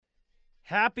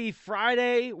Happy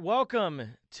Friday. Welcome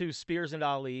to Spears and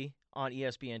Ali on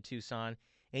ESPN Tucson.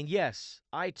 And yes,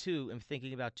 I too am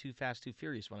thinking about Too Fast, Too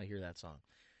Furious when I hear that song.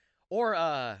 Or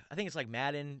I think it's like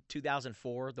Madden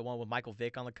 2004, the one with Michael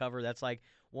Vick on the cover. That's like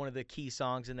one of the key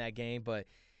songs in that game. But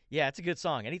yeah, it's a good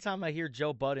song. Anytime I hear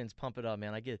Joe Buttons pump it up,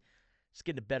 man, just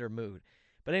get in a better mood.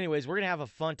 But anyways, we're going to have a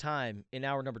fun time in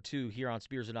hour number 2 here on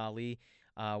Spears and Ali.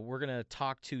 We're going to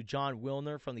talk to John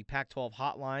Wilner from the Pac-12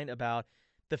 Hotline about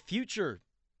the future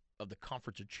of the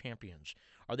Conference of Champions.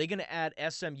 Are they going to add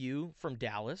SMU from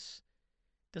Dallas?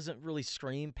 Doesn't really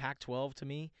scream Pac-12 to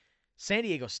me. San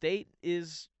Diego State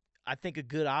is, I think, a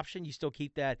good option. You still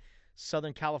keep that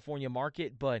Southern California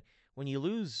market, but when you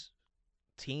lose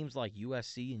teams like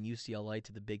USC and UCLA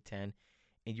to the Big Ten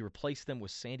and you replace them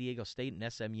with San Diego State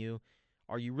and SMU,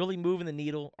 are you really moving the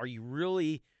needle? Are you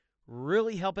really,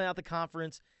 really helping out the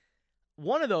conference?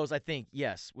 One of those, I think,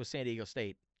 yes, was San Diego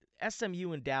State.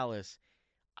 SMU and Dallas,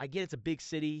 I get it's a big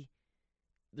city.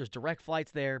 There's direct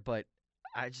flights there, but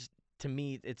to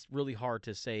me, it's really hard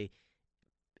to say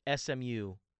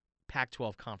SMU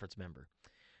Pac-12 conference member.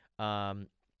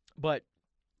 But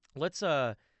let's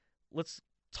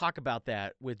talk about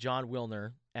that with John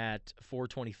Wilner at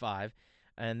 4:25,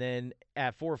 and then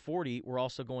at 4:40, we're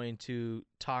also going to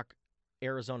talk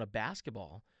Arizona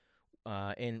basketball.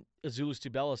 And Azuolas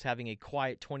Tubelis having a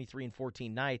quiet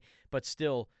 23-14 night, but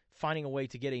still finding a way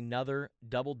to get another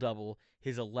double-double,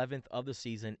 his 11th of the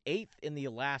season, 8th in the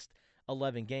last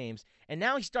 11 games. And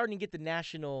now he's starting to get the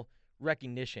national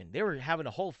recognition. They were having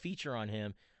a whole feature on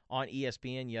him on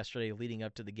ESPN yesterday leading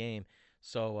up to the game.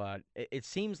 So it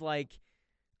seems like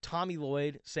Tommy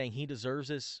Lloyd saying he deserves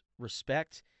this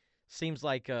respect. Seems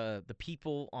like the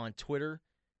people on Twitter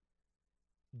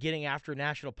getting after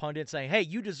national pundits saying, hey,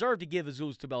 you deserve to give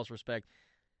Azuolas Tubelis respect.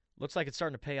 Looks like it's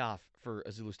starting to pay off for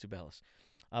Azuolas Tubelis.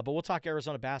 But we'll talk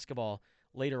Arizona basketball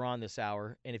later on this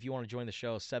hour. And if you want to join the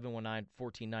show,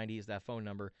 719-1490 is that phone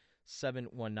number,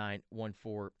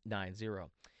 719-1490.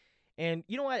 And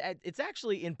you know what? It's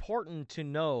actually important to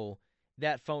know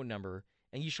that phone number,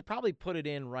 and you should probably put it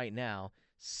in right now,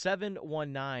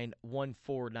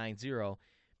 719-1490,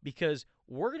 because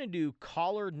we're going to do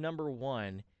caller number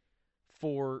 1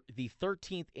 for the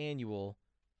 13th annual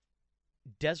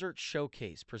Desert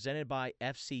Showcase presented by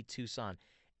FC Tucson.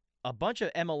 A bunch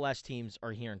of MLS teams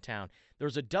are here in town.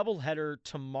 There's a doubleheader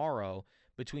tomorrow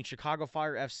between Chicago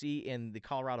Fire FC and the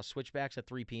Colorado Switchbacks at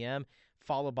 3 p.m.,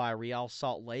 followed by Real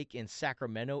Salt Lake and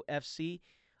Sacramento FC,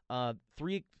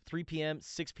 3 p.m.,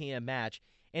 6 p.m. match.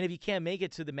 And if you can't make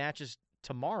it to the matches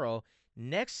tomorrow,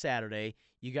 next Saturday,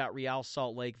 you got Real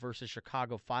Salt Lake versus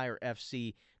Chicago Fire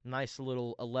FC. Nice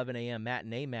little 11 a.m.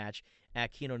 matinee match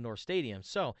at Keno North Stadium.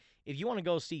 So if you want to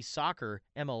go see soccer,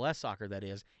 MLS soccer that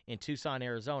is, in Tucson,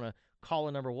 Arizona, call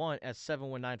in number 1 at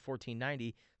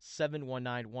 719-1490,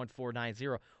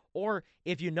 719-1490. Or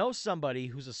if you know somebody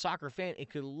who's a soccer fan and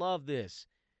could love this,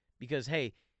 because,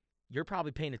 hey, you're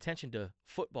probably paying attention to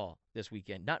football this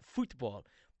weekend. Not football,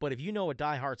 but if you know a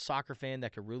diehard soccer fan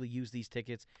that could really use these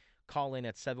tickets, call in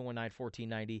at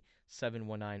 719-1490,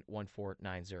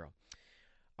 719-1490.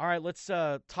 All right, let's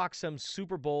talk some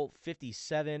Super Bowl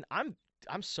 57. I'm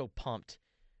so pumped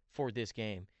for this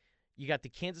game. You got the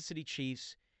Kansas City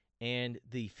Chiefs and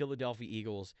the Philadelphia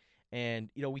Eagles.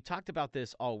 And, you know, we talked about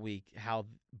this all week, how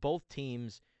both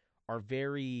teams are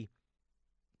very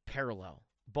parallel.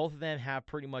 Both of them have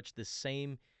pretty much the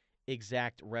same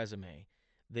exact resume.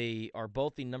 They are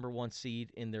both the number 1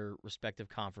 seed in their respective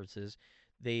conferences.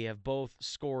 They have both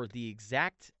scored the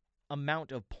exact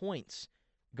amount of points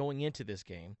going into this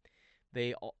game.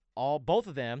 Both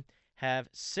of them have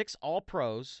 6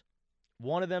 All-Pros.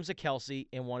 One of them's a Kelsey,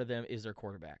 and one of them is their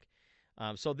quarterback.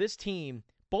 So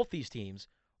both these teams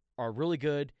are really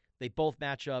good. They both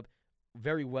match up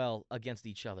very well against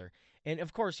each other. And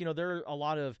of course, you know, there are a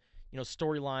lot of, you know,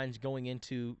 storylines going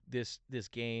into this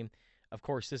game. Of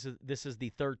course, this is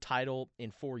the 3rd title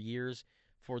in 4 years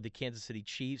for the Kansas City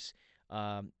Chiefs.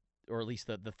 Or at least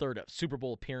the 3rd Super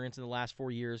Bowl appearance in the last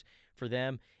 4 years for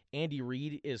them. Andy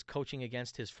Reid is coaching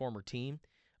against his former team.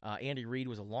 Andy Reid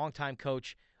was a longtime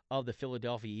coach of the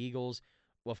Philadelphia Eagles.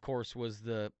 Of course, was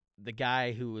the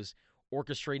guy who was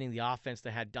orchestrating the offense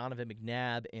that had Donovan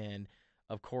McNabb and,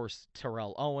 of course,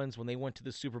 Terrell Owens when they went to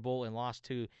the Super Bowl and lost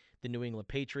to the New England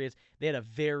Patriots. They had a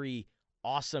very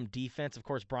awesome defense. Of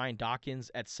course, Brian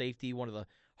Dawkins at safety, one of the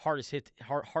hardest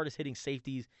hitting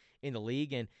safeties in the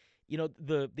league. And you know,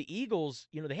 the Eagles,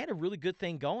 you know, they had a really good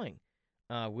thing going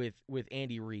with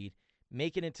Andy Reid,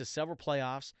 making it to several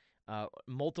playoffs,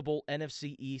 multiple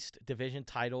NFC East division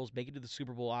titles, making it to the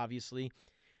Super Bowl, obviously.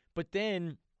 But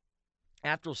then,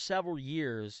 after several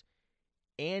years,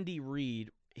 Andy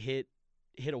Reid hit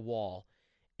a wall.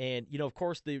 And, of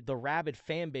course, the rabid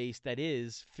fan base that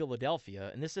is Philadelphia,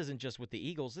 and this isn't just with the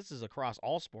Eagles, this is across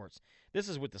all sports. This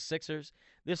is with the Sixers.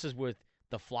 This is with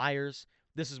the Flyers.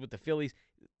 This is with the Phillies.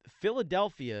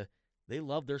 Philadelphia, they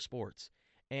love their sports.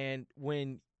 And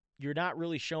when you're not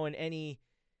really showing any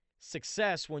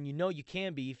success, when you know you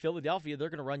can be, Philadelphia, they're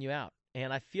going to run you out.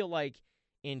 And I feel like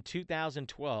in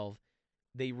 2012,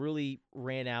 they really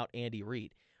ran out Andy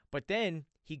Reid. But then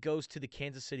he goes to the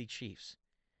Kansas City Chiefs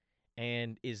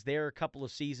and is there a couple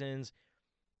of seasons,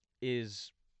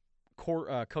 is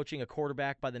coaching a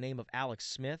quarterback by the name of Alex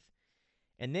Smith.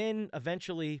 And then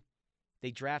eventually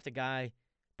they draft a guy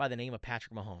by the name of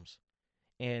Patrick Mahomes.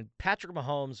 And Patrick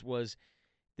Mahomes was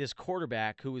this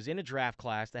quarterback who was in a draft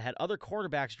class that had other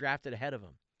quarterbacks drafted ahead of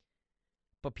him.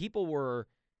 But people were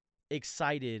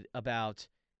excited about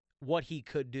what he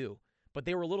could do. But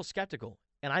they were a little skeptical.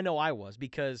 And I know I was,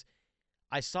 because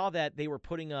I saw that they were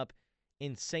putting up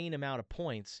insane amount of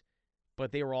points,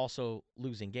 but they were also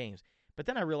losing games. But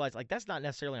then I realized, that's not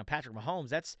necessarily on Patrick Mahomes.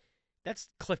 That's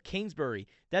Cliff Kingsbury.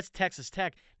 That's Texas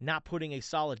Tech not putting a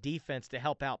solid defense to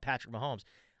help out Patrick Mahomes.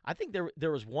 I think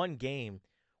there was one game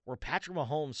where Patrick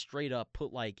Mahomes straight up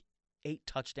put 8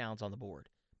 touchdowns on the board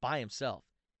by himself.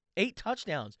 8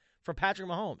 touchdowns from Patrick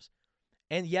Mahomes.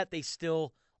 And yet they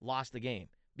still lost the game.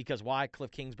 Because why?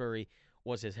 Cliff Kingsbury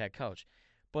was his head coach.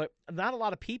 But not a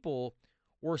lot of people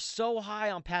were so high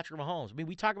on Patrick Mahomes. I mean,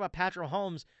 we talk about Patrick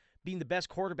Mahomes being the best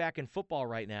quarterback in football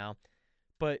right now,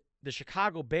 but the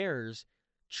Chicago Bears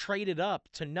traded up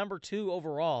to number 2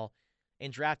 overall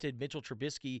and drafted Mitchell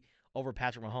Trubisky over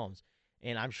Patrick Mahomes.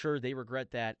 And I'm sure they regret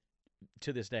that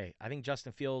to this day. I think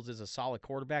Justin Fields is a solid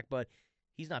quarterback, but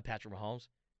he's not Patrick Mahomes.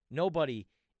 Nobody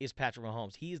is Patrick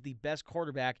Mahomes. He is the best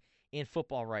quarterback in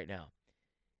football right now.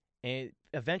 And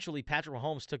eventually Patrick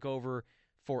Mahomes took over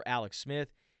for Alex Smith,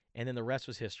 and then the rest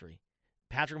was history.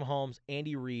 Patrick Mahomes,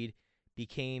 Andy Reid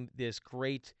became this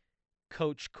great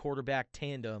coach-quarterback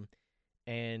tandem,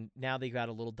 and now they got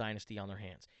a little dynasty on their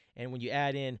hands. And when you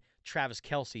add in Travis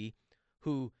Kelce,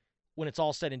 who, when it's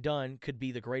all said and done, could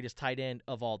be the greatest tight end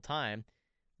of all time,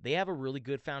 they have a really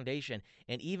good foundation.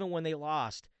 And even when they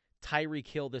lost Tyreek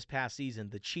Hill this past season,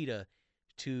 the Cheetah,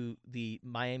 to the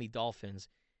Miami Dolphins,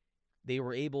 they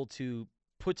were able to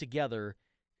put together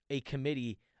a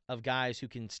committee of guys who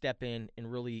can step in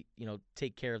and really,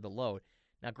 take care of the load.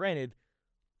 Now, granted,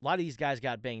 a lot of these guys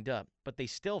got banged up, but they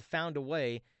still found a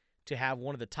way to have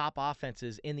one of the top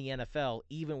offenses in the NFL,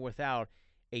 even without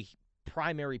a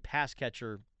primary pass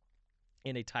catcher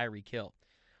in a Tyreek Hill.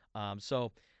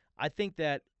 So I think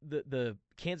that the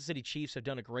Kansas City Chiefs have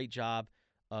done a great job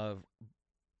of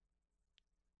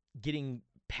getting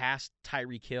past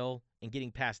Tyreek Hill and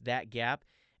getting past that gap,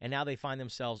 and now they find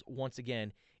themselves once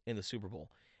again in the Super Bowl.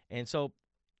 And so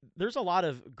there's a lot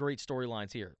of great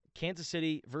storylines here. Kansas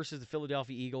City versus the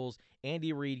Philadelphia Eagles,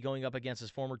 Andy Reid going up against his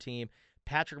former team,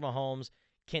 Patrick Mahomes,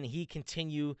 can he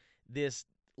continue this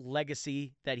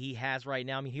legacy that he has right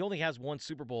now? I mean, he only has one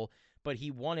Super Bowl, but he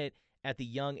won it at the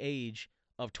young age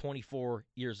of 24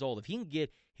 years old. If he can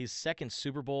get his second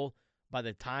Super Bowl by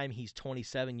the time he's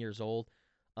 27 years old,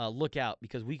 look out,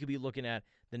 because we could be looking at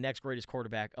the next greatest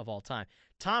quarterback of all time.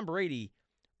 Tom Brady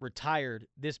retired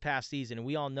this past season, and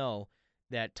we all know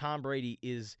that Tom Brady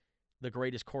is the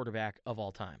greatest quarterback of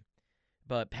all time.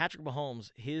 But Patrick Mahomes,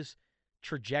 his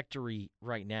trajectory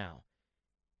right now,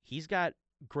 he's got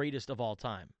greatest of all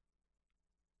time.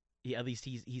 At least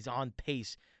he's on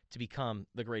pace to become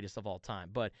the greatest of all time.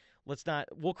 But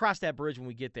we'll cross that bridge when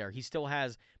we get there. He still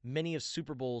has many of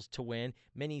Super Bowls to win,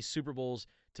 many Super Bowls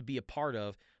to be a part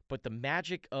of, but the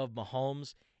magic of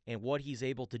Mahomes and what he's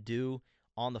able to do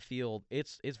on the field,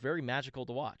 it's very magical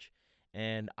to watch.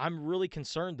 And I'm really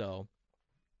concerned, though,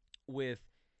 with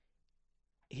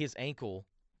his ankle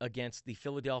against the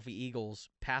Philadelphia Eagles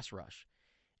pass rush.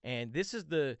 And this is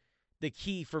the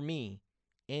key for me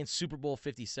in Super Bowl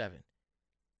 57.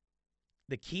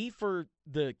 The key for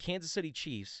the Kansas City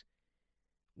Chiefs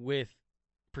with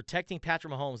protecting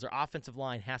Patrick Mahomes, their offensive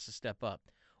line has to step up.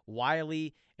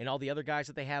 Wiley and all the other guys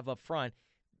that they have up front,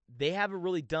 they haven't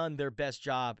really done their best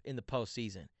job in the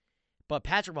postseason. But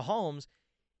Patrick Mahomes,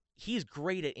 he's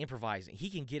great at improvising. He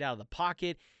can get out of the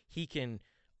pocket. He can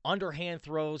underhand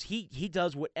throws. He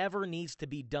does whatever needs to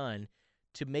be done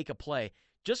to make a play.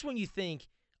 Just when you think,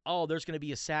 oh, there's going to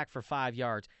be a sack for 5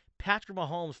 yards, Patrick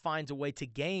Mahomes finds a way to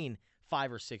gain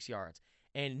 5 or 6 yards.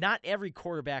 And not every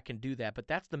quarterback can do that, but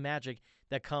that's the magic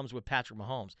that comes with Patrick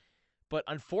Mahomes. But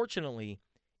unfortunately,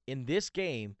 in this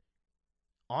game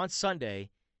on Sunday,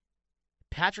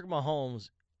 Patrick Mahomes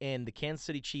and the Kansas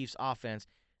City Chiefs offense,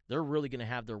 they're really going to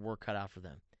have their work cut out for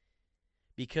them.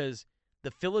 because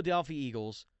the Philadelphia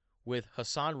Eagles, with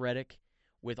Hassan Reddick,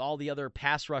 with all the other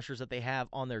pass rushers that they have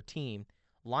on their team,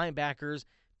 linebackers,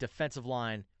 defensive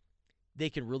line, they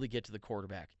can really get to the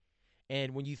quarterback.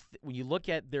 And when you look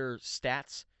at their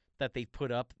stats that they've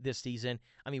put up this season,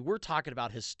 I mean, we're talking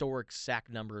about historic sack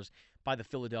numbers by the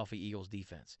Philadelphia Eagles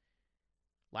defense.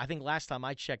 I think last time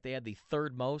I checked, they had the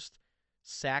third most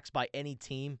sacks by any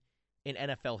team in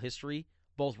NFL history,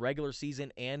 both regular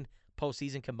season and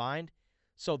postseason combined.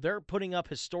 So they're putting up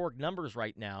historic numbers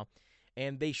right now,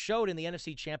 and they showed in the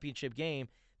NFC Championship game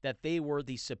that they were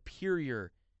the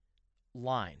superior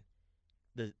line.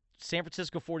 The San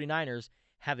Francisco 49ers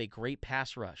have a great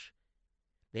pass rush.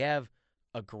 They have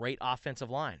a great offensive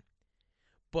line.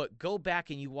 But go back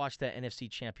and you watch that NFC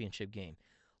Championship game.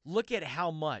 Look at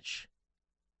how much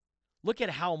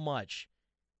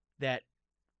that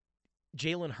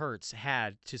Jalen Hurts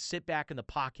had to sit back in the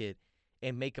pocket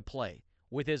and make a play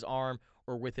with his arm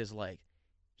or with his leg.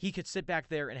 He could sit back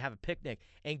there and have a picnic.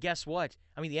 And guess what?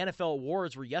 I mean, the NFL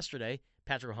awards were yesterday.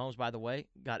 Patrick Mahomes, by the way,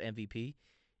 got MVP.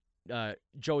 Nick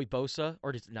Bosa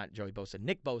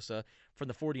from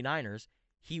the 49ers,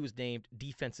 he was named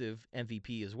defensive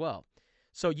MVP as well.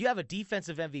 So you have a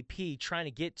defensive MVP trying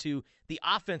to get to the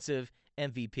offensive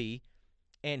MVP,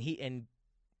 and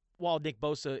while Nick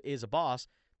Bosa is a boss,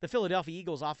 the Philadelphia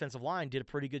Eagles offensive line did a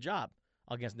pretty good job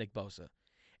against Nick Bosa.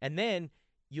 And then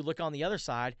you look on the other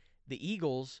side, the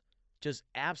Eagles just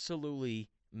absolutely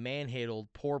manhandled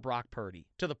poor Brock Purdy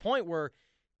to the point where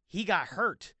he got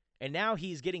hurt, and now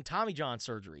he's getting Tommy John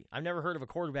surgery. I've never heard of a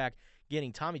quarterback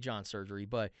getting Tommy John surgery,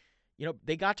 but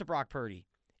they got to Brock Purdy,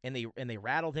 and they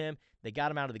rattled him. They got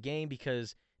him out of the game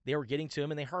because they were getting to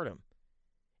him and they hurt him.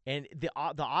 And the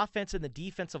offense and the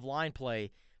defensive line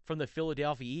play from the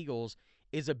Philadelphia Eagles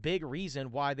is a big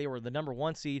reason why they were the number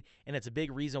 1 seed, and it's a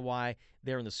big reason why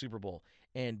they're in the Super Bowl.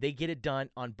 And they get it done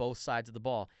on both sides of the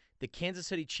ball. The Kansas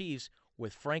City Chiefs,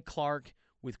 with Frank Clark,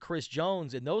 with Chris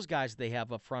Jones, and those guys they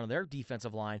have up front of their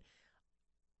defensive line,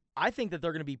 I think that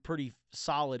they're going to be pretty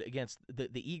solid against the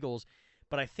Eagles.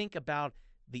 But I think about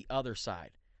the other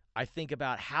side. I think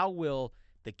about how will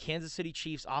the Kansas City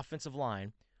Chiefs offensive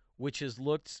line, which has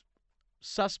looked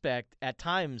suspect at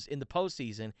times in the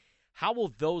postseason, how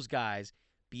will those guys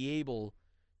be able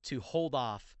to hold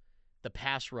off the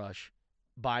pass rush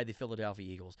by the Philadelphia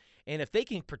Eagles? And if they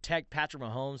can protect Patrick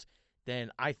Mahomes,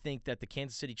 then I think that the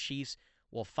Kansas City Chiefs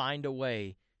will find a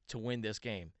way to win this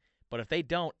game. But if they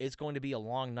don't, it's going to be a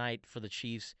long night for the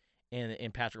Chiefs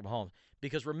and Patrick Mahomes.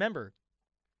 Because remember,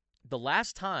 the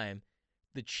last time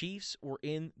the Chiefs were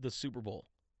in the Super Bowl,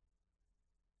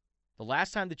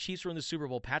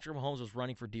 Patrick Mahomes was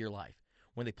running for dear life.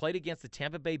 When they played against the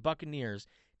Tampa Bay Buccaneers,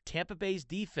 Tampa Bay's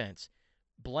defense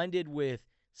blended with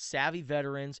savvy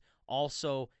veterans,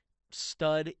 also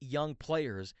stud young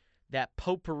players, that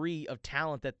potpourri of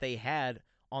talent that they had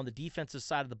on the defensive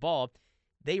side of the ball,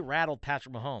 they rattled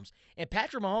Patrick Mahomes. And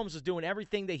Patrick Mahomes was doing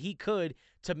everything that he could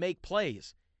to make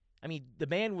plays. I mean, the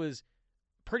man was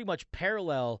pretty much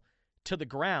parallel to the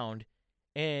ground,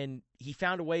 and he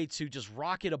found a way to just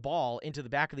rocket a ball into the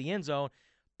back of the end zone,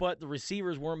 but the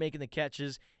receivers weren't making the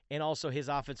catches, and also his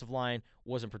offensive line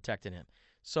wasn't protecting him.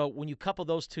 So when you couple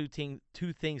those two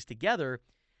things together,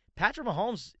 Patrick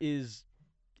Mahomes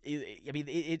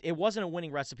it wasn't a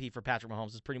winning recipe for Patrick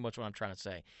Mahomes is pretty much what I'm trying to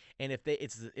say. And if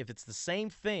it's the same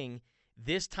thing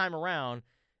this time around,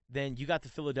 then you got the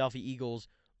Philadelphia Eagles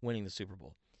winning the Super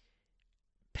Bowl.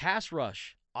 Pass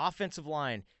rush, offensive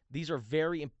line, these are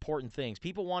very important things.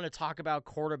 People want to talk about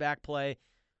quarterback play.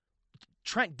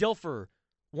 Trent Dilfer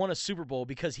won a Super Bowl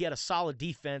because he had a solid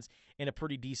defense and a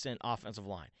pretty decent offensive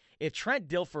line. If Trent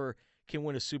Dilfer can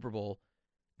win a Super Bowl,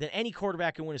 then any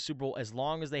quarterback can win a Super Bowl as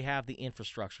long as they have the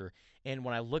infrastructure. And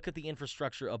when I look at the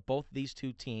infrastructure of both these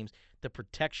two teams, the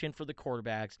protection for the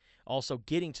quarterbacks, also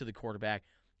getting to the quarterback,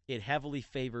 it heavily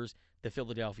favors the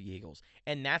Philadelphia Eagles.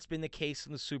 And that's been the case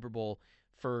in the Super Bowl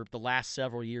for the last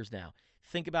several years now.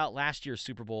 Think about last year's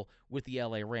Super Bowl with the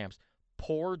LA Rams.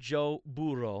 Poor Joe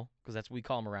Burrow, because that's what we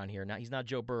call him around here. Now, he's not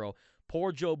Joe Burrow.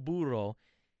 Poor Joe Burrow.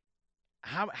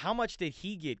 How much did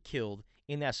he get killed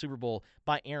in that Super Bowl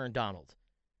by Aaron Donald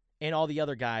and all the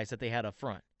other guys that they had up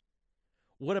front?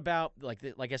 What about,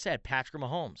 like I said, Patrick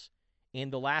Mahomes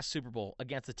in the last Super Bowl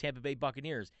against the Tampa Bay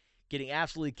Buccaneers, getting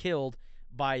absolutely killed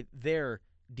by their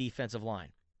defensive line?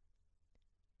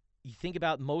 You think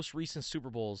about most recent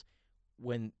Super Bowls,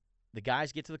 when the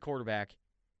guys get to the quarterback,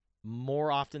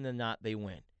 more often than not, they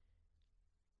win.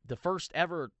 The first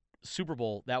ever Super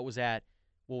Bowl that was at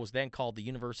what was then called the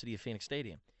University of Phoenix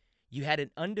Stadium, you had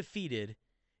an undefeated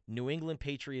New England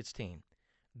Patriots team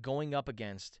going up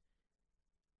against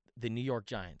the New York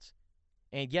Giants.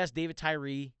 And yes, David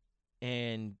Tyree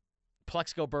and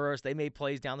Plexico Burress, they made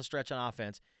plays down the stretch on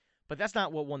offense, but that's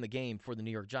not what won the game for the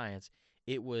New York Giants.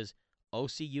 It was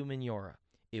O.C. Umenyiora.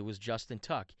 It was Justin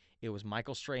Tuck. It was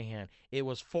Michael Strahan. It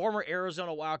was former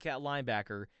Arizona Wildcat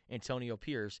linebacker Antonio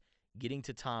Pierce getting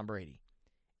to Tom Brady.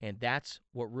 And that's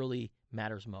what really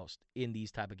matters most in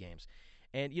these type of games.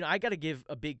 And, I got to give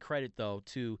a big credit, though,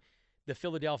 to the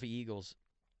Philadelphia Eagles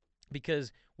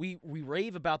because we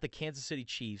rave about the Kansas City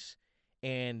Chiefs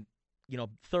and,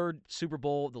 third Super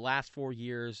Bowl the last 4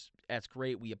 years. That's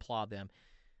great. We applaud them.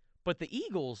 But the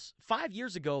Eagles, 5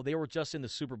 years ago, they were just in the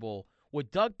Super Bowl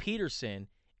with Doug Peterson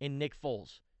and Nick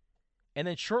Foles. And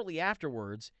then shortly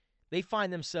afterwards, they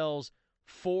find themselves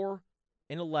 4-11-1.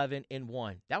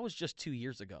 That was just 2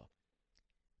 years ago.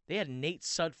 They had Nate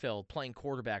Sudfeld playing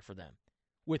quarterback for them.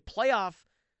 With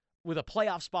a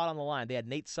playoff spot on the line, they had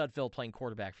Nate Sudfeld playing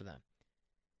quarterback for them.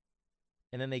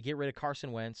 And then they get rid of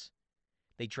Carson Wentz.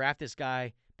 They draft this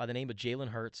guy by the name of Jalen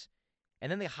Hurts.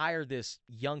 And then they hire this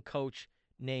young coach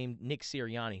named Nick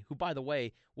Sirianni, who, by the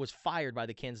way, was fired by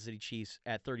the Kansas City Chiefs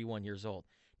at 31 years old.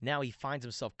 Now he finds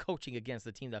himself coaching against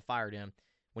the team that fired him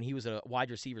when he was a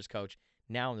wide receivers coach,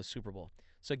 now in the Super Bowl.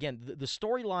 So again, the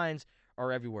storylines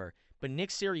are everywhere. But Nick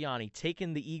Sirianni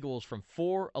taking the Eagles from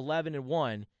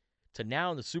 4-11-1 to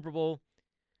now in the Super Bowl,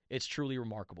 it's truly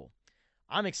remarkable.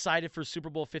 I'm excited for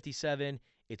Super Bowl 57.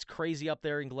 It's crazy up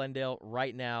there in Glendale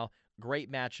right now.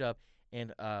 Great matchup.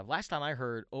 And last time I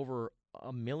heard, over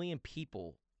 1 million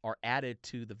people are added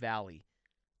to the Valley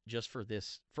just for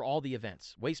all the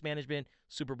events. Waste Management,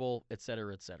 Super Bowl, et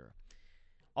cetera, et cetera.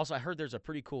 Also, I heard there's a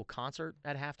pretty cool concert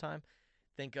at halftime.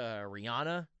 I think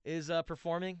Rihanna is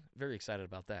performing. Very excited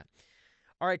about that.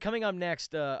 All right, coming up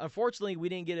next, unfortunately, we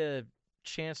didn't get a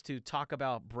chance to talk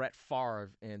about Brett Favre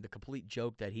and the complete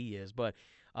joke that he is, but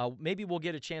maybe we'll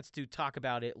get a chance to talk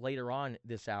about it later on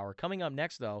this hour. Coming up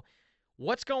next, though,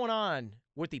 what's going on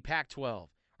with the Pac-12?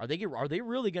 Are they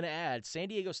really going to add San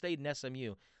Diego State and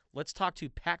SMU? Let's talk to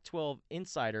Pac-12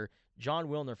 insider John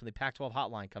Wilner from the Pac-12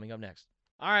 Hotline coming up next.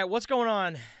 All right, what's going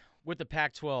on with the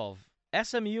Pac-12?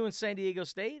 SMU and San Diego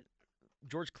State?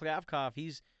 George Kliavkoff,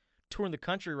 he's touring the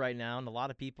country right now, and a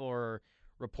lot of people are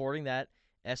reporting that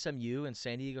SMU and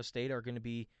San Diego State are going to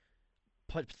be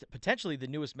potentially the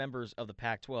newest members of the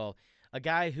Pac-12. A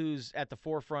guy who's at the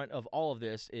forefront of all of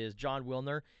this is John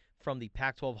Wilner from the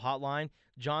Pac-12 Hotline.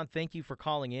 John, thank you for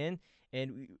calling in.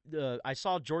 And I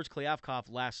saw George Kliavkoff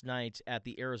last night at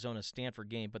the Arizona-Stanford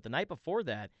game, but the night before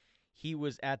that, he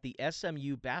was at the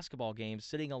SMU basketball game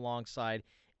sitting alongside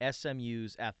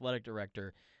SMU's athletic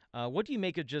director. What do you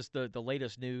make of just the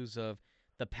latest news of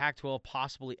the Pac-12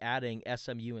 possibly adding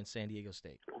SMU and San Diego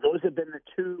State? Those have been the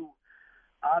two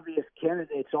obvious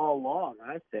candidates all along,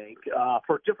 I think,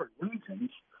 for different reasons.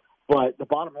 But the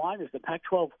bottom line is the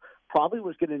Pac-12 probably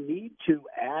was going to need to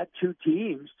add two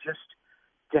teams just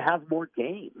to have more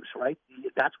games, right?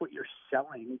 That's what you're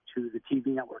selling to the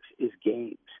TV networks is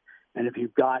games. And if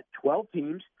you've got 12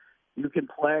 teams, you can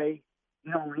play,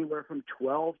 anywhere from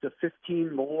 12 to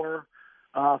 15 more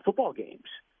football games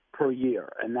per year,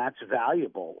 and that's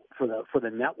valuable for the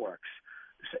networks.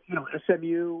 So,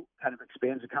 SMU kind of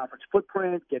expands the conference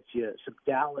footprint, gets you some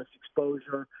Dallas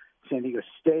exposure. San Diego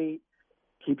State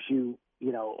keeps you,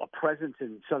 a presence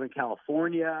in Southern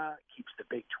California, keeps the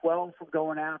Big 12 from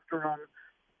going after them.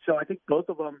 So I think both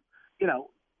of them,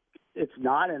 it's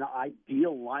not an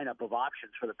ideal lineup of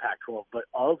options for the Pac-12, but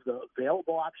of the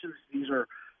available options, these are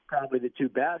probably the two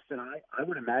best, and I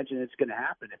would imagine it's going to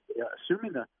happen.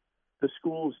 Assuming the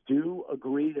schools do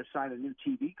agree to sign a new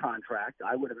TV contract,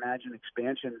 I would imagine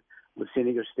expansion with San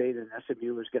Diego State and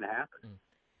SMU is going to happen.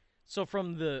 So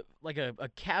from a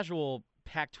casual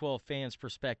Pac-12 fan's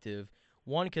perspective,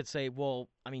 one could say, well,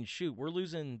 we're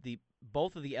losing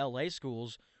both of the LA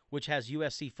schools, which has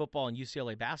USC football and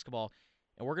UCLA basketball,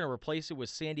 and we're going to replace it with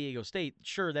San Diego State.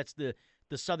 Sure, that's the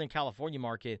Southern California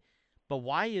market, but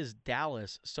why is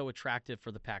Dallas so attractive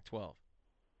for the Pac-12?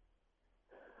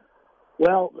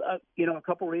 Well, a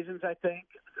couple reasons, I think.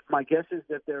 My guess is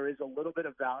that there is a little bit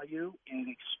of value in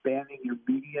expanding your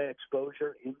media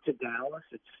exposure into Dallas.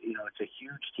 It's a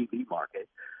huge TV market.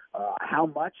 How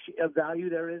much of value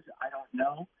there is, I don't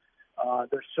know.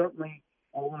 There's certainly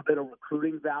a little bit of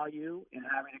recruiting value in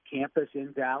having a campus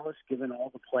in Dallas, given all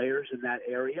the players in that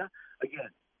area. Again,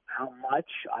 how much,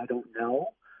 I don't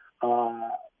know.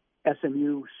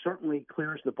 SMU certainly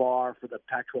clears the bar for the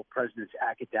Pac-12 presidents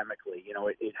academically.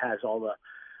 It has all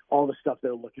the stuff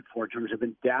they're looking for in terms of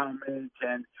endowment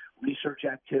and research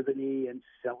activity and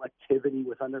selectivity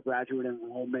with undergraduate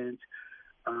enrollment.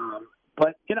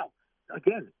 But,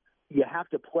 again, you have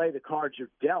to play the cards you're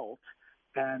dealt.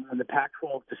 And when the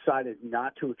Pac-12 decided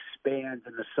not to expand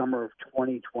in the summer of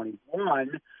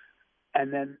 2021,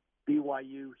 and then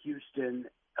BYU, Houston,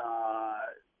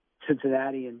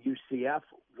 Cincinnati, and UCF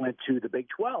went to the Big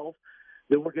 12,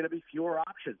 there were going to be fewer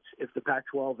options if the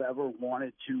Pac-12 ever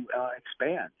wanted to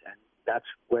expand. And that's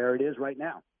where it is right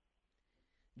now.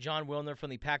 John Wilner from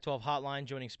the Pac-12 Hotline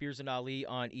joining Spears and Ali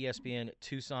on ESPN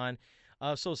Tucson.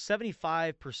 So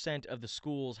 75% of the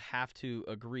schools have to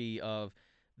agree of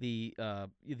the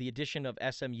addition of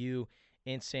SMU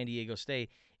and San Diego State.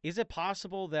 Is it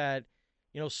possible that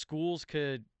schools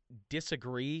could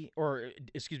disagree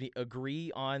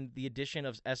agree on the addition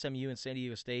of SMU and San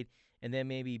Diego State and then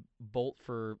maybe bolt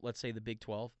for, let's say, the Big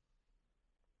 12?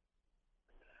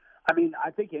 I mean, I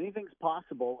think anything's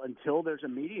possible until there's a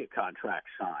media contract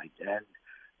signed. And,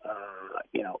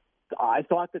 I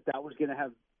thought that was going to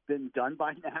have been done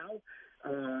by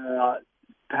now.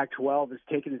 Pac-12 has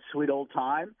taken its sweet old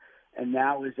time and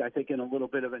now is, I think, in a little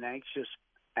bit of an anxious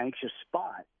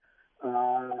spot.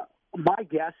 My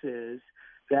guess is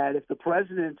that if the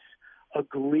presidents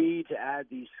agree to add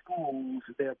these schools,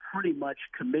 they're pretty much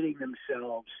committing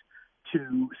themselves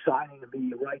to signing a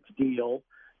media rights deal,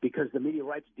 because the media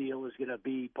rights deal is going to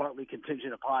be partly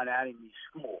contingent upon adding these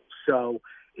schools. So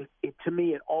to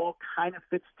me, it all kind of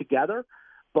fits together,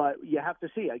 but you have to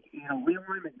see,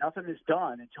 realignment, nothing is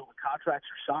done until the contracts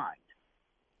are signed.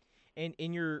 And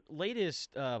in your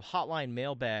latest hotline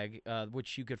mailbag,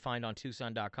 which you could find on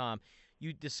Tucson.com,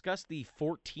 you discussed the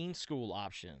 14-school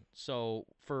option. So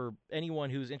for anyone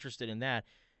who's interested in that,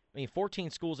 14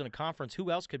 schools in a conference,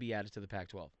 who else could be added to the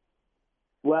Pac-12?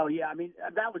 Well, yeah,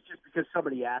 that was just because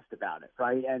somebody asked about it,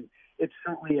 right? And it's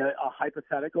certainly a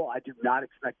hypothetical. I do not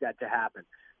expect that to happen.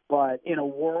 But in a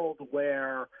world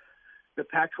where the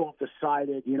Pac-12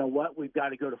 decided, we've got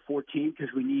to go to 14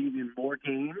 because we need even more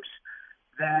games,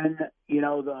 then,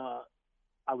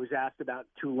 I was asked about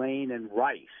Tulane and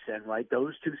Rice, and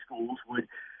those two schools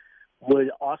would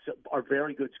also are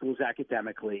very good schools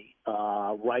academically.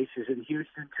 Rice is in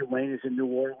Houston, Tulane is in New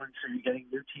Orleans, so you're getting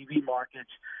new TV markets.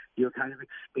 You're kind of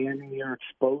expanding your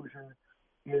exposure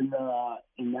in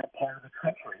that part of the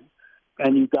country,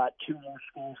 and you've got two more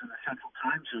schools in the Central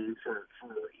Time Zone for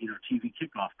TV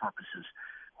kickoff purposes.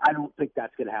 I don't think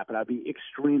that's going to happen. I'd be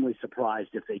extremely surprised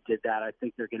if they did that. I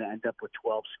think they're going to end up with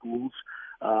 12 schools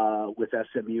with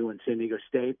SMU and San Diego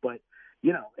State. But,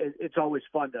 it's always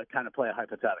fun to kind of play a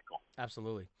hypothetical.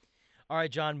 Absolutely. All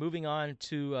right, John, moving on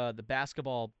to the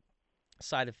basketball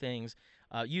side of things.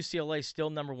 UCLA still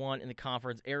number one in the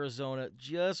conference. Arizona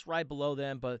just right below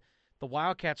them, but the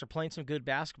Wildcats are playing some good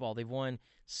basketball. They've won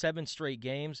 7 straight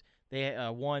games. They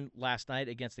won last night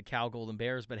against the Cal Golden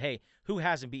Bears. But, hey, who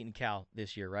hasn't beaten Cal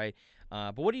this year, right?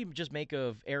 But what do you just make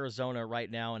of Arizona right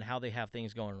now and how they have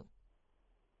things going?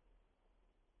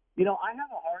 I have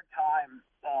a hard time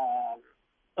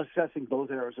assessing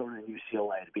both Arizona and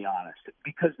UCLA, to be honest,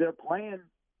 because they're playing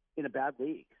in a bad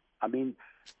league.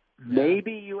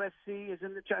 Maybe USC is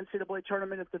in the NCAA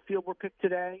tournament if the field were picked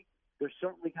today. They're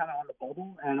certainly kind of on the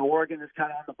bubble, and Oregon is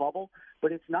kind of on the bubble.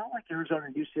 But it's not like Arizona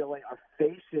and UCLA are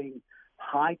facing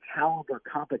high-caliber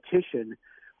competition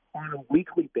on a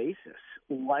weekly basis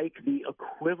like the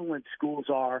equivalent schools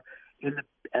are in the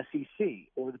SEC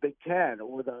or the Big Ten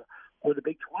or the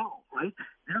Big 12, right?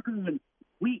 They're going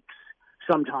weeks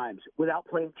sometimes without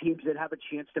playing teams that have a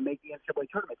chance to make the NCAA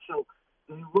tournament. So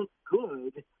they look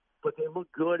good, but they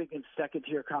look good against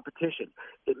second-tier competition.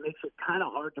 It makes it kind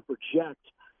of hard to project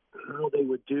how they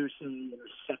would do, say, in the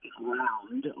second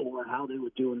round or how they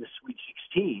would do in the Sweet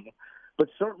 16. But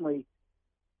certainly,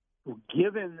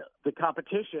 given the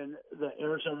competition, the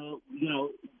Arizona,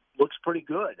 looks pretty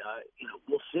good.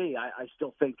 We'll see. I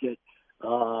still think it,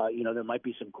 there might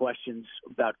be some questions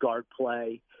about guard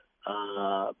play.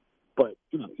 But,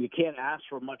 you can't ask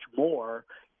for much more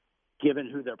given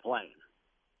who they're playing.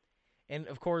 And,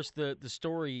 of course, the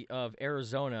story of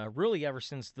Arizona, really ever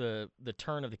since the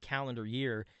turn of the calendar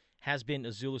year, has been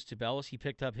Azuolas Tubelis. He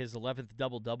picked up his 11th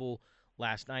double-double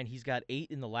last night. He's got 8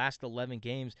 in the last 11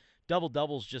 games.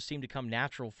 Double-doubles just seem to come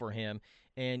natural for him.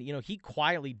 And, he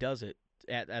quietly does it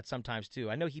at sometimes,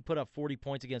 too. I know he put up 40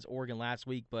 points against Oregon last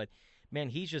week, but, man,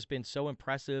 he's just been so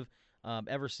impressive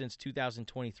ever since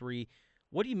 2023.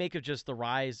 What do you make of just the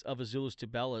rise of Azuolas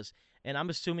Tubelis? And I'm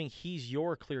assuming he's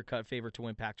your clear-cut favorite to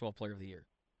win Pac-12 Player of the Year.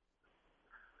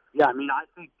 Yeah, I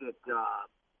think that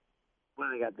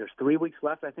there's 3 weeks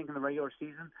left, I think, in the regular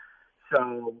season.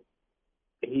 So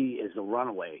he is a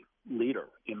runaway leader,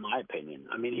 in my opinion.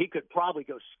 He could probably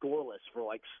go scoreless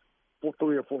for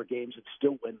 3 or 4 games and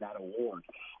still win that award.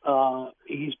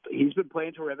 He's been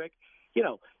playing terrific.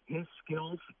 his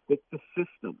skills with the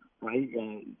system, right?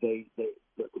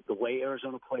 The way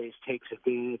Arizona plays takes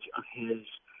advantage of his,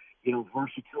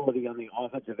 versatility on the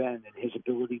offensive end and his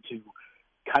ability to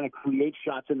kind of create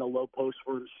shots in the low post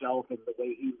for himself and the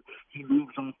way he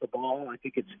moves off the ball. I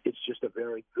think it's just a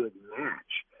very good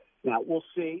match. Now, we'll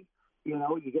see. You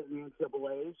get in the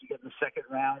NCAAs, you get in the second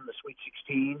round, the Sweet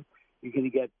 16, you're going to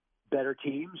get better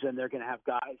teams, and they're going to have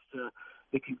guys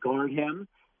that can guard him.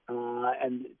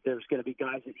 And there's going to be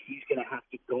guys that he's going to have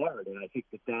to guard. And I think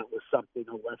that was something,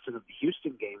 a lesson of the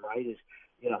Houston game, right, is,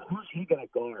 who's he going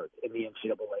to guard in the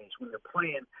NCAAs when they're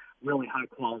playing really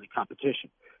high-quality competition?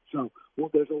 So,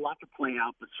 there's a lot to play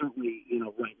out, but certainly,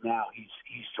 right now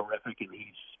he's terrific, and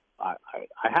I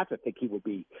have to think he would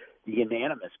be the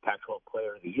unanimous Pac-12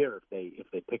 Player of the Year if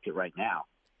they picked it right now.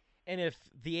 And if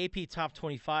the AP Top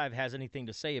 25 has anything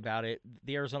to say about it,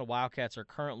 the Arizona Wildcats are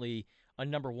currently a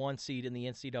number 1 seed in the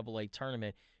NCAA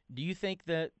tournament. Do you think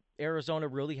that Arizona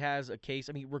really has a case?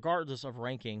 I mean, regardless of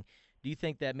ranking, do you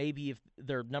think that maybe if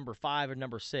they're number 5 or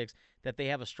number 6, that they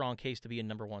have a strong case to be a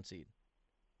number 1 seed?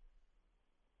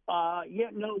 Well,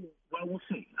 we'll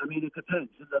see. I mean, it depends.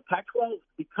 The Pac-12,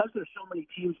 because there's so many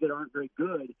teams that aren't very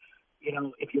good,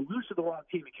 if you lose to the wrong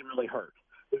team, it can really hurt.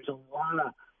 There's a lot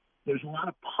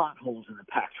of potholes in the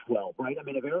Pac-12, right? I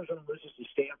mean, if Arizona loses to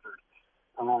Stanford,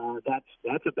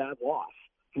 that's a bad loss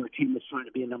for a team that's trying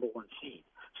to be a number 1 seed.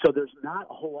 So there's not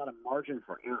a whole lot of margin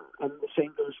for error. And the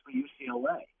same goes for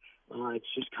UCLA.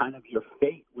 It's just kind of your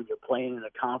fate when you're playing in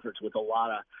a conference with a lot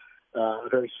of a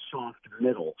very soft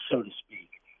middle, so to speak.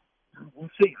 We'll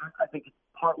see. I think it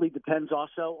partly depends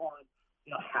also on,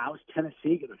 how's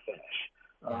Tennessee going to finish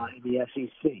in the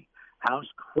SEC? How's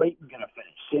Creighton going to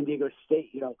finish? San Diego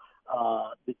State,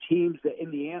 the teams that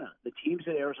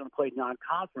Arizona played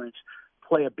non-conference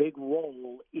play a big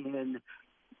role in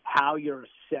how you're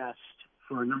assessed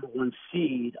for a number 1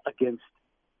 seed against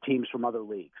teams from other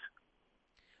leagues.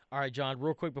 All right, John,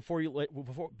 real quick before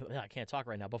I can't talk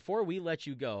right now. Before we let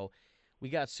you go, we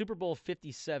got Super Bowl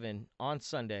 57 on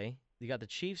Sunday. You got the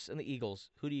Chiefs and the Eagles.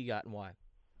 Who do you got and why?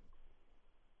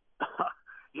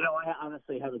 I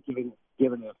honestly haven't given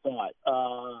it a thought.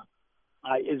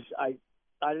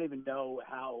 I don't even know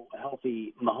how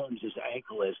healthy Mahomes'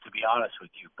 ankle is, to be honest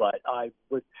with you. But I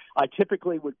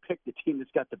typically would pick the team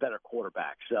that's got the better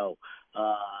quarterback. So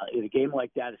in a game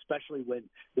like that, especially when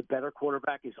the better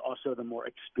quarterback is also the more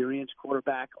experienced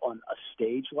quarterback on a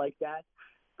stage like that,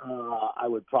 I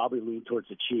would probably lean towards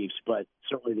the Chiefs. But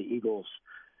certainly the Eagles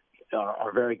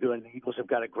are very good, and the Eagles have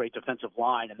got a great defensive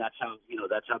line, and that's how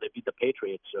they beat the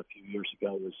Patriots a few years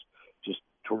ago, was just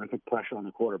terrific pressure on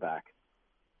the quarterback.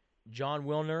 John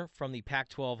Wilner from the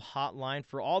Pac-12 Hotline.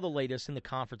 For all the latest in the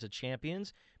Conference of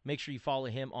Champions, make sure you follow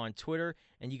him on Twitter,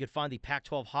 and you can find the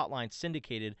Pac-12 Hotline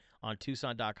syndicated on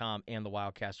Tucson.com and the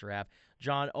Wildcaster app.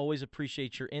 John, always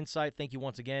appreciate your insight. Thank you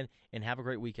once again, and have a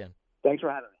great weekend. Thanks for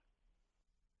having me.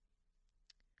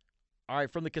 All right,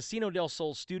 from the Casino del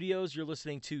Sol studios, you're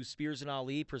listening to Spears and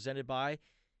Ali, presented by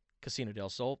Casino del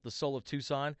Sol, the Soul of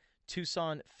Tucson,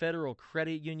 Tucson Federal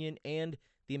Credit Union, and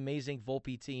the amazing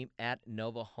Volpe team at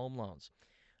Nova Home Loans.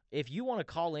 If you want to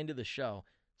call into the show,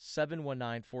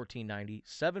 719-1490,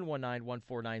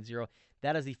 719-1490,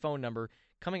 that is the phone number.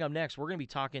 Coming up next, we're going to be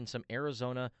talking some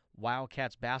Arizona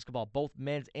Wildcats basketball, both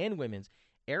men's and women's.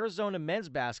 Arizona men's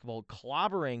basketball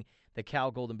clobbering the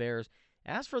Cal Golden Bears.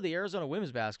 As for the Arizona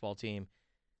women's basketball team,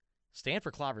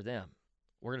 Stanford clobbered them.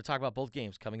 We're going to talk about both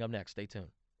games coming up next. Stay tuned.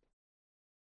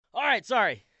 All right,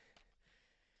 sorry,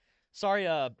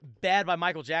 Bad by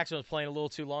Michael Jackson was playing a little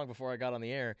too long before I got on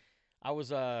the air. I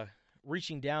was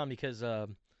reaching down because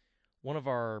one of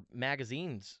our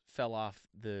magazines fell off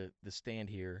the stand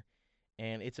here,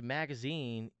 and it's a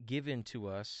magazine given to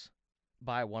us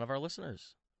by one of our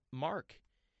listeners, Mark.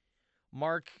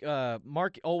 Mark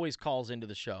always calls into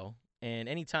the show, and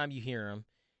anytime you hear him,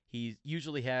 he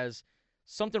usually has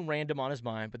something random on his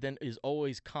mind, but then is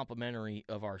always complimentary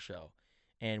of our show.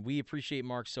 And we appreciate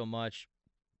Mark so much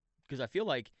because I feel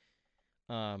like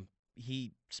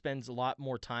he spends a lot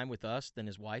more time with us than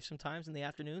his wife sometimes in the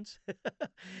afternoons.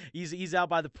 He's out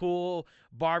by the pool,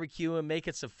 barbecuing,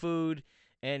 making some food,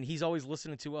 and he's always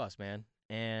listening to us, man.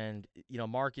 And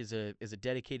Mark is a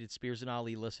dedicated Spears and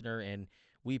Ali listener, and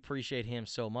we appreciate him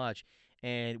so much.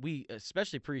 And we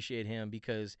especially appreciate him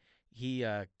because he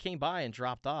came by and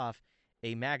dropped off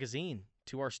a magazine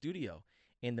to our studio.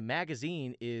 And the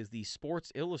magazine is the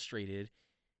Sports Illustrated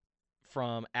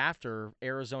from after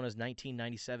Arizona's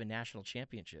 1997 National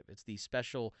Championship. It's the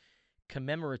special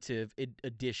commemorative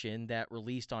edition that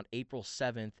released on April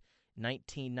 7th,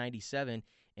 1997,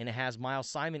 and it has Miles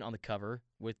Simon on the cover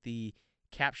with the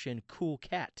caption, "Cool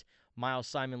Cat." Miles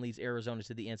Simon leads Arizona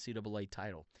to the NCAA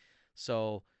title.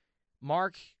 So,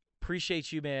 Mark,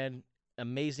 appreciate you, man.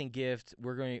 Amazing gift.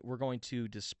 We're going to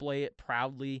display it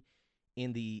proudly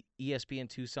in the ESPN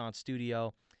Tucson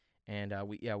studio, and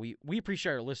we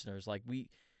appreciate our listeners.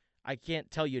 I can't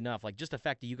tell you enough. Like, just the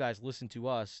fact that you guys listen to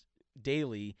us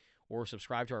daily or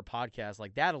subscribe to our podcast,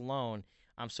 like that alone,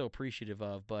 I'm so appreciative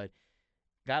of. But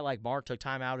a guy like Mark took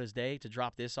time out of his day to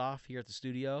drop this off here at the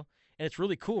studio. And it's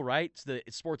really cool, right?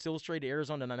 It's Sports Illustrated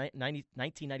Arizona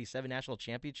 1997 National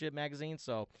Championship magazine.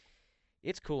 So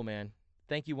it's cool, man.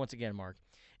 Thank you once again, Mark.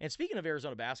 And speaking of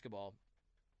Arizona basketball,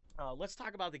 let's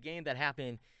talk about the game that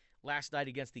happened last night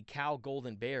against the Cal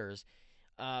Golden Bears.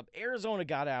 Arizona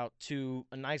got out to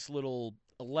a nice little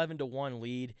 11-1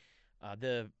 lead.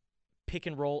 The pick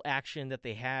and roll action that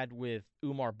they had with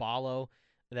Umar Ballo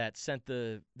that sent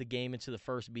the game into the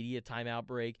first media timeout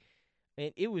break.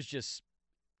 And it was just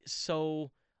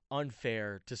so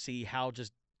unfair to see how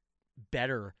just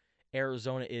better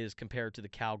Arizona is compared to the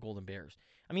Cal Golden Bears.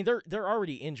 I mean, they're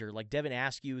already injured. Like, Devin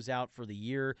Askew is out for the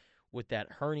year with that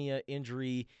hernia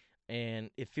injury, and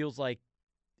it feels like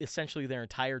essentially their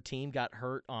entire team got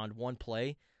hurt on one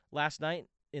play last night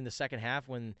in the second half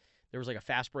when there was like a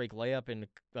fast break layup and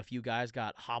a few guys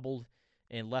got hobbled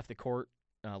and left the court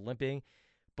limping.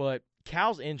 But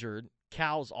Cal's injured.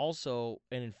 Cal's also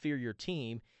an inferior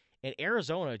team, and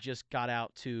Arizona just got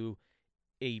out to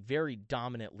a very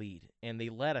dominant lead, and they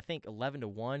led, I think,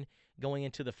 11-1 going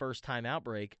into the first timeout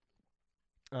break.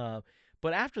 But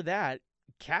after that,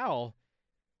 Cal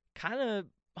kind of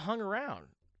hung around.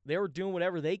 They were doing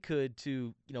whatever they could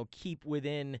to, keep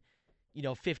within,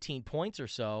 15 points or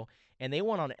so, and they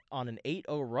went on an 8-0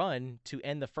 run to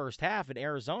end the first half, and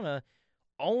Arizona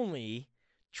only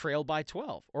trailed by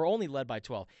 12, or only led by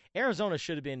 12. Arizona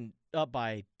should have been up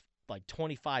by like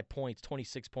 25 points,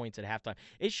 26 points at halftime.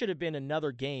 It should have been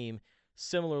another game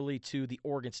similarly to the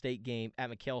Oregon State game at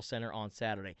McKale Center on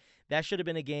Saturday. That should have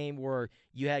been a game where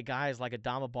you had guys like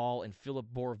Adama Ball and Philip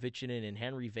Borovichinen and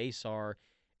Henry Vasar,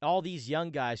 all these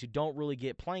young guys who don't really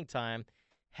get playing time,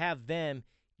 have them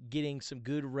getting some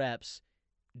good reps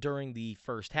during the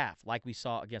first half, like we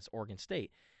saw against Oregon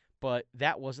State. But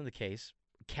that wasn't the case.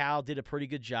 Cal did a pretty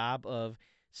good job of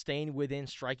staying within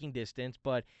striking distance,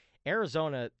 but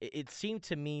Arizona, it seemed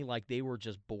to me like they were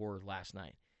just bored last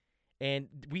night. And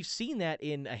we've seen that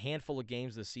in a handful of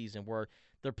games this season where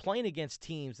they're playing against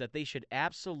teams that they should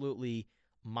absolutely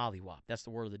mollywop. That's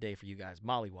the word of the day for you guys,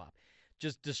 mollywop.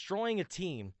 Just destroying a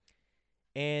team,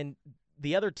 and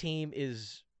the other team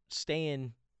is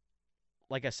staying,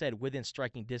 like I said, within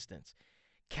striking distance.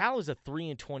 Cal is a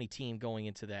 3-20 team going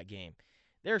into that game.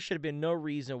 There should have been no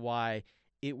reason why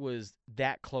it was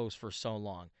that close for so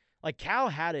long. Like, Cal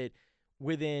had it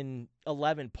within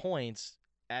 11 points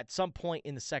at some point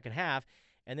in the second half,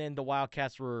 and then the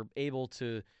Wildcats were able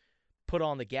to put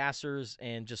on the gassers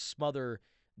and just smother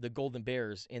the Golden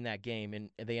Bears in that game, and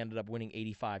they ended up winning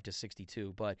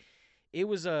 85-62. But it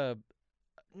was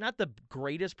not the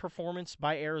greatest performance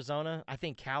by Arizona. I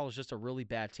think Cal is just a really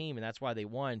bad team, and that's why they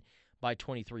won by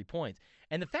 23 points.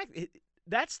 And the fact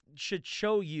that should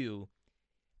show you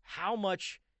how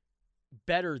much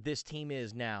better this team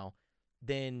is now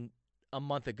than a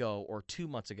month ago or 2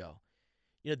 months ago.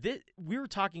 We were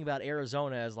talking about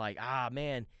Arizona as like,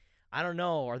 man, I don't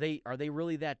know. Are they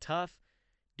really that tough?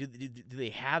 Do they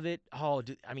have it?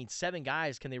 7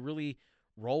 guys, can they really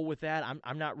roll with that?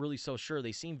 I'm not really so sure.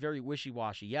 They seem very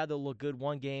wishy-washy. Yeah, they'll look good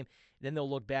one game, then they'll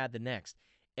look bad the next.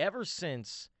 Ever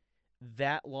since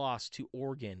that loss to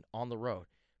Oregon on the road,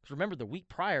 because remember, the week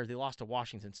prior, they lost to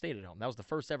Washington State at home. That was the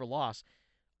first ever loss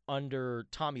under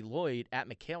Tommy Lloyd at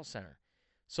McKale Center.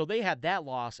 So they had that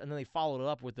loss, and then they followed it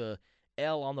up with the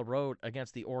L on the road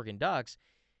against the Oregon Ducks.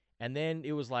 And then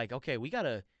it was like, okay, we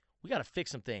gotta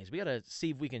fix some things. We gotta see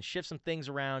if we can shift some things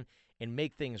around and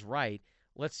make things right.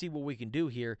 Let's see what we can do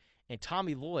here. And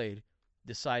Tommy Lloyd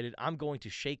decided, I'm going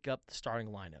to shake up the starting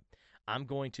lineup. I'm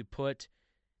going to put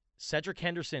Cedric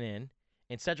Henderson in.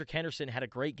 And Cedric Henderson had a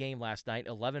great game last night,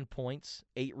 11 points,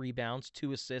 8 rebounds,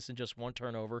 2 assists, and just 1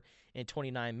 turnover in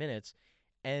 29 minutes.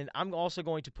 And I'm also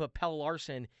going to put Pelle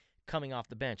Larsson coming off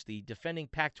the bench, the defending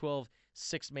Pac-12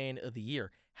 Sixth Man of the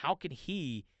Year. How can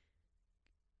he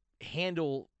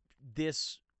handle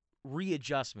this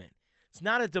readjustment? It's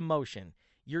not a demotion.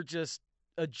 You're just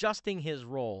adjusting his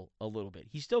role a little bit.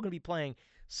 He's still going to be playing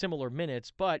similar minutes,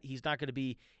 but he's not going to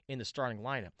be in the starting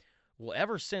lineup. Well,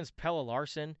 ever since Pelle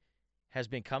Larsson has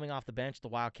been coming off the bench, the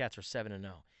Wildcats are 7-0.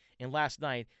 And last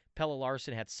night, Pelle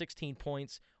Larsson had 16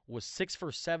 points, was 6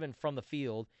 for 7 from the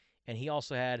field, and he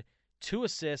also had 2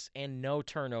 assists and no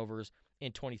turnovers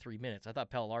in 23 minutes. I thought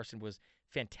Pelle Larsson was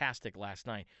fantastic last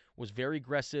night. Was very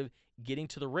aggressive, getting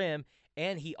to the rim,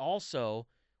 and he also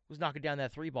was knocking down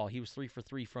that three ball. He was 3 for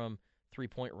 3 from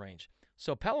three-point range.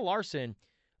 So Pelle Larsson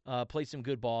played some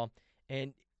good ball,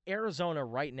 and Arizona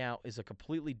right now is a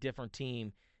completely different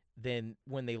team than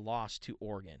when they lost to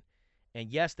Oregon. And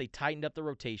yes, they tightened up the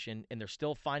rotation, and they're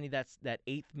still finding that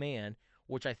eighth man,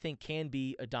 which I think can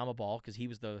be Adama Ball because he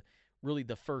was really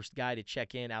the first guy to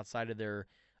check in outside of their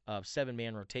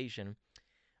seven-man rotation.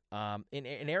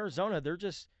 In Arizona,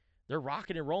 they're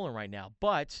rocking and rolling right now.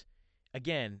 But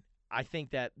again, I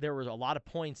think that there was a lot of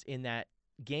points in that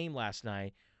game last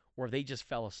night where they just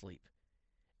fell asleep,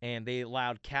 and they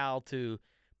allowed Cal to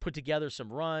put together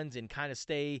some runs and kind of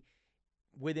stay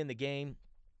within the game.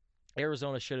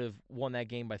 Arizona should have won that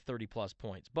game by 30-plus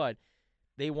points, but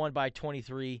they won by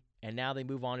 23, and now they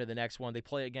move on to the next one. They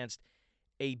play against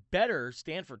a better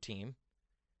Stanford team.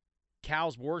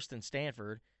 Cal's worse than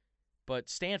Stanford, but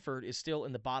Stanford is still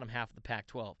in the bottom half of the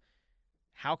Pac-12.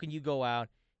 How can you go out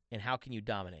and how can you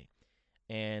dominate?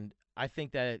 And I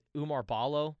think that Oumar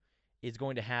Ballo is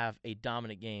going to have a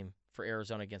dominant game for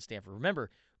Arizona against Stanford. Remember,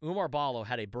 Oumar Ballo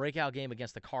had a breakout game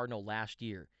against the Cardinal last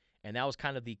year, and that was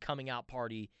kind of the coming out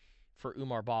party for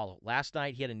Oumar Ballo. Last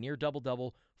night, he had a near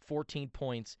double-double, 14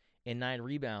 points and 9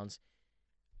 rebounds.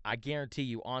 I guarantee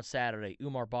you on Saturday,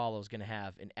 Oumar Ballo is going to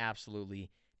have an absolutely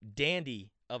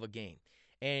dandy of a game.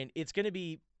 And it's going to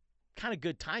be kind of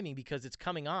good timing because it's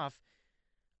coming off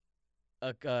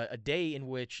a day in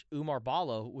which Oumar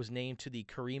Ballo was named to the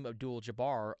Kareem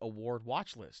Abdul-Jabbar Award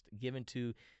watch list, given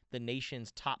to the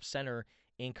nation's top center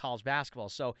in college basketball.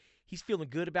 So he's feeling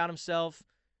good about himself,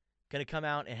 going to come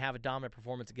out and have a dominant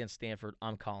performance against Stanford.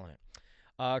 I'm calling it.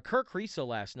 Kirk Kriisa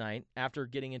last night, after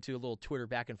getting into a little Twitter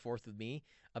back and forth with me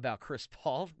about Chris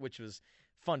Paul, which was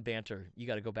fun banter. You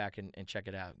got to go back and check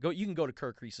it out. You can go to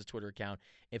Kirk Kriisa's Twitter account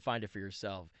and find it for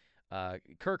yourself.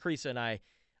 Kirk Kriisa and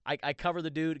I cover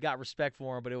the dude, got respect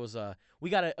for him, but it was we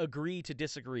got to agree to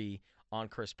disagree on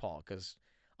Chris Paul because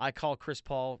I call Chris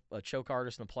Paul a choke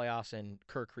artist in the playoffs, and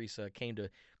Kirk Kriisa came to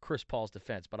Chris Paul's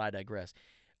defense, but I digress.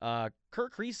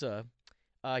 Kirk Kriisa,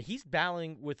 he's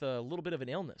battling with a little bit of an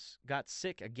illness, got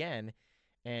sick again,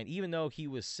 and even though he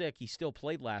was sick, he still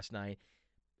played last night,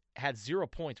 had 0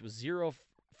 points, was 0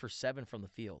 for 7 from the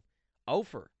field. 0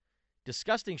 for.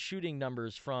 Disgusting shooting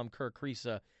numbers from Kirk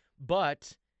Kriisa,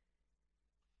 but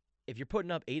if you're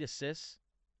putting up 8 assists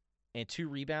and 2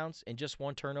 rebounds and just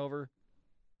 1 turnover,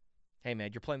 hey,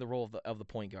 man, you're playing the role of the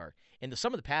point guard. And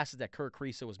some of the passes that Kirk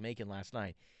Kriisa was making last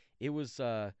night, it was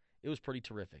pretty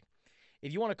terrific.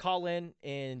 If you want to call in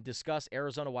and discuss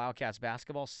Arizona Wildcats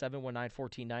basketball,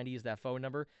 719-1490 is that phone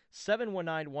number,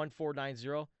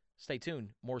 719-1490. Stay tuned.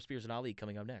 More Spears and Ali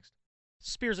coming up next.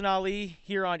 Spears and Ali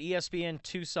here on ESPN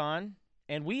Tucson,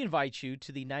 and we invite you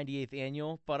to the 98th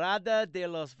Annual Parada de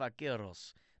los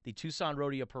Vaqueros, the Tucson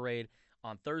Rodeo Parade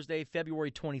on Thursday, February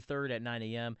 23rd at 9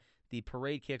 a.m. The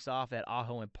parade kicks off at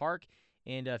Ajo and Park,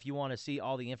 and if you want to see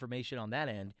all the information on that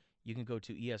end, you can go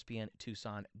to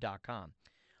espntucson.com.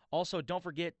 Also, don't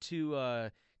forget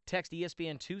to text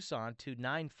ESPN Tucson to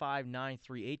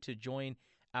 95938 to join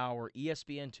our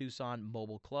ESPN Tucson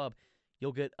mobile club.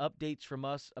 You'll get updates from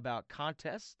us about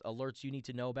contests, alerts you need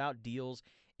to know about, deals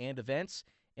and events,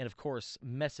 and, of course,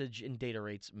 message and data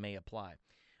rates may apply.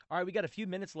 All right, we got a few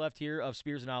minutes left here of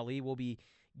Spears and Ali. We'll be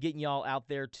getting y'all out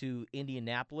there to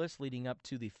Indianapolis leading up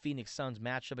to the Phoenix Suns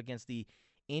matchup against the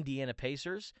Indiana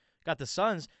Pacers. Got the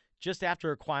Suns just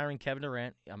after acquiring Kevin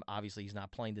Durant. Obviously, he's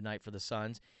not playing tonight for the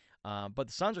Suns. But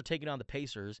the Suns are taking on the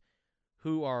Pacers,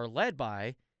 who are led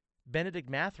by Benedict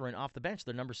Mathurin off the bench,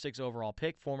 their number 6 overall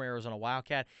pick, former Arizona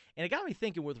Wildcat. And it got me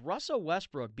thinking, with Russell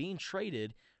Westbrook being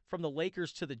traded from the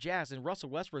Lakers to the Jazz, and Russell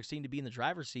Westbrook seemed to be in the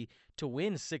driver's seat to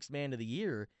win Sixth Man of the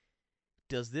Year,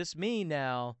 does this mean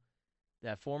now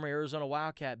that former Arizona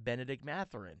Wildcat Benedict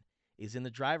Mathurin is in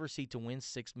the driver's seat to win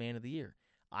Sixth Man of the Year?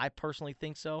 I personally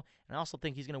think so, and I also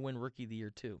think he's going to win Rookie of the Year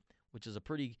too, which is a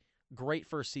pretty great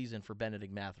first season for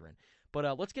Benedict Mathurin.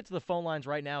 But let's get to the phone lines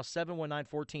right now,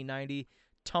 719-1490.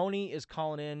 Tony is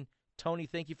calling in. Tony,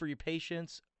 thank you for your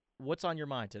patience. What's on your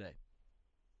mind today?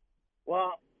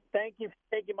 Well, thank you for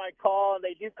taking my call.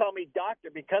 They do call me doctor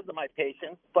because of my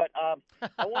patience. But I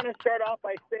want to start off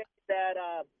by saying that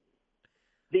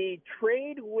the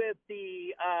trade with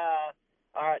the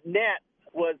Nets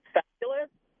was fabulous.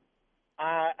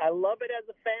 I love it as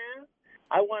a fan.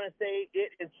 I want to say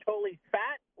it is totally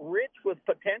fat, rich with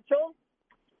potential.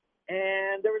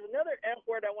 And there was another F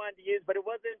word I wanted to use, but it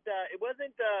wasn't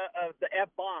the F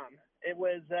bomb. It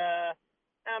was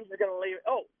I'm just gonna leave it.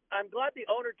 Oh, I'm glad the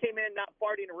owner came in not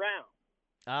farting around.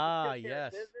 Ah,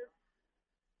 yes.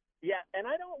 Yeah, and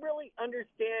I don't really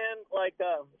understand, like,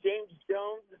 James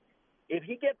Jones, if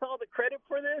he gets all the credit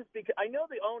for this, because I know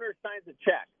the owner signs a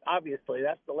check. Obviously,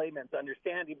 that's the layman's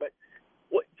understanding. But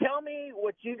tell me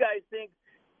what you guys think.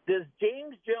 Does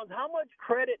James Jones, how much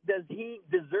credit does he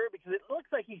deserve? Because it looks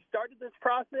like he started this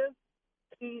process.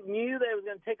 He knew that it was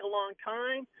going to take a long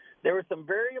time. There were some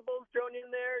variables thrown in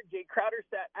there. Jay Crowder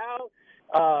sat out.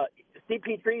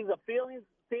 CP3's feelings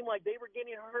seemed like they were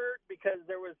getting hurt because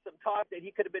there was some talk that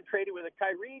he could have been traded with a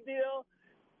Kyrie deal.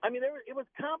 I mean, it was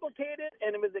complicated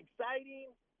and it was exciting.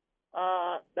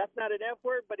 That's not an F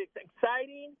word, but it's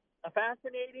exciting,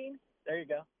 fascinating. There you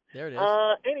go. There it is.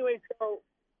 Anyway, so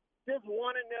just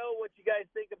want to know what you guys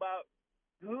think about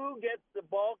who gets the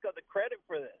bulk of the credit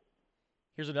for this.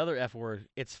 Here's another F word.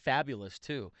 It's fabulous,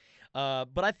 too.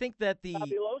 But I think that the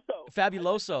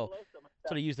Fabuloso.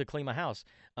 That's what I use to clean my house.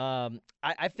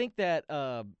 I think that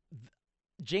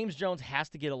James Jones has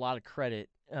to get a lot of credit.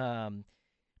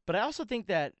 But I also think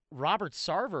that Robert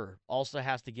Sarver also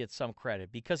has to get some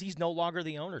credit because he's no longer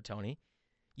the owner, Tony.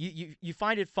 You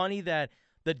find it funny that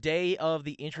the day of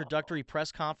the introductory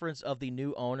press conference of the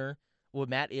new owner with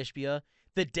Matt Ishbia,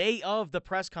 the day of the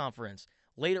press conference,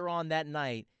 later on that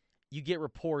night, you get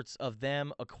reports of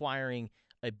them acquiring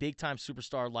a big-time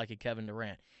superstar like a Kevin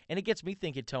Durant. And it gets me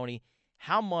thinking, Tony,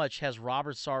 how much has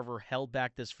Robert Sarver held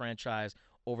back this franchise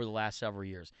over the last several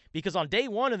years? Because on day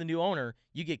one of the new owner,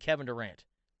 you get Kevin Durant.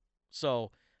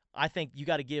 So I think you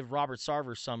got to give Robert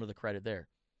Sarver some of the credit there.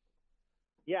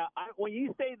 Yeah, when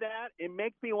you say that, it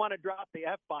makes me want to drop the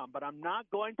F-bomb, but I'm not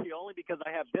going to only because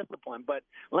I have discipline. But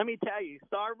let me tell you,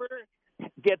 Sarver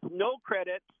gets no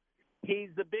credit. He's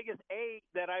the biggest A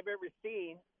that I've ever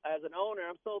seen as an owner.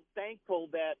 I'm so thankful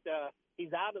that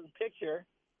he's out of the picture.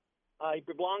 He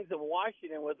belongs in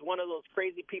Washington with one of those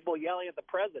crazy people yelling at the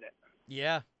president.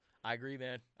 Yeah, I agree,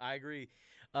 man. I agree.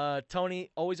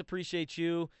 Tony, always appreciate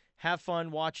you. Have fun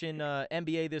watching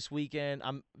NBA this weekend.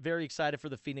 I'm very excited for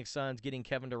the Phoenix Suns getting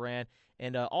Kevin Durant.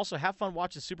 And also have fun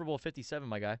watching Super Bowl 57,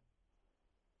 my guy.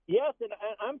 Yes, and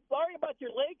I'm sorry about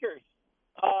your Lakers.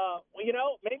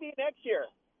 Maybe next year.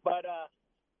 But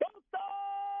don't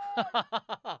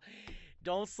stop!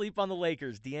 Don't sleep on the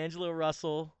Lakers. D'Angelo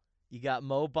Russell, you got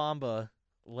Mo Bamba.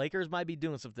 Lakers might be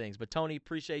doing some things. But, Tony,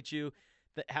 appreciate you.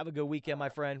 Have a good weekend, my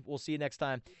friend. We'll see you next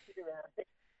time.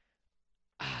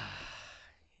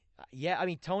 Yeah, I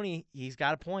mean, Tony, he's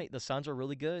got a point. The Suns are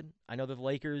really good. I know the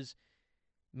Lakers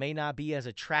may not be as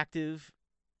attractive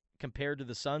compared to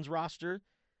the Suns roster,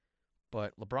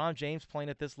 but LeBron James playing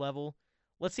at this level.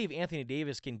 Let's see if Anthony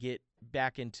Davis can get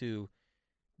back into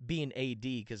being AD,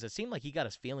 because it seemed like he got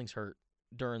his feelings hurt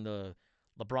during the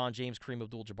LeBron James Kareem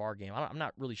Abdul-Jabbar game. I'm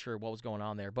not really sure what was going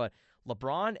on there, but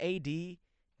LeBron, AD,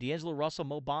 D'Angelo Russell,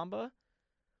 Mo Bamba,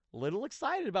 a little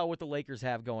excited about what the Lakers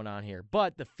have going on here.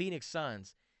 But the Phoenix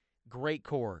Suns, great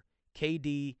core.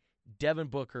 KD, Devin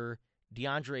Booker,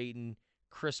 DeAndre Ayton,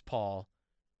 Chris Paul.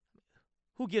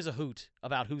 Who gives a hoot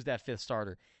about who's that fifth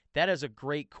starter? That is a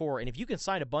great core. And if you can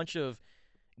sign a bunch of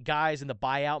guys in the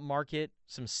buyout market,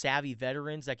 some savvy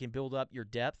veterans that can build up your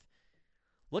depth,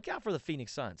 look out for the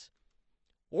Phoenix Suns.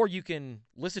 Or you can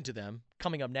listen to them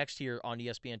coming up next year on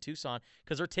ESPN Tucson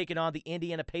because they're taking on the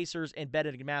Indiana Pacers and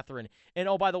Bennedict Mathurin. And,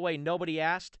 oh, by the way, nobody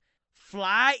asked,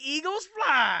 fly, Eagles,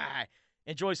 fly!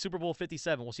 Enjoy Super Bowl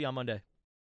 57. We'll see you on Monday.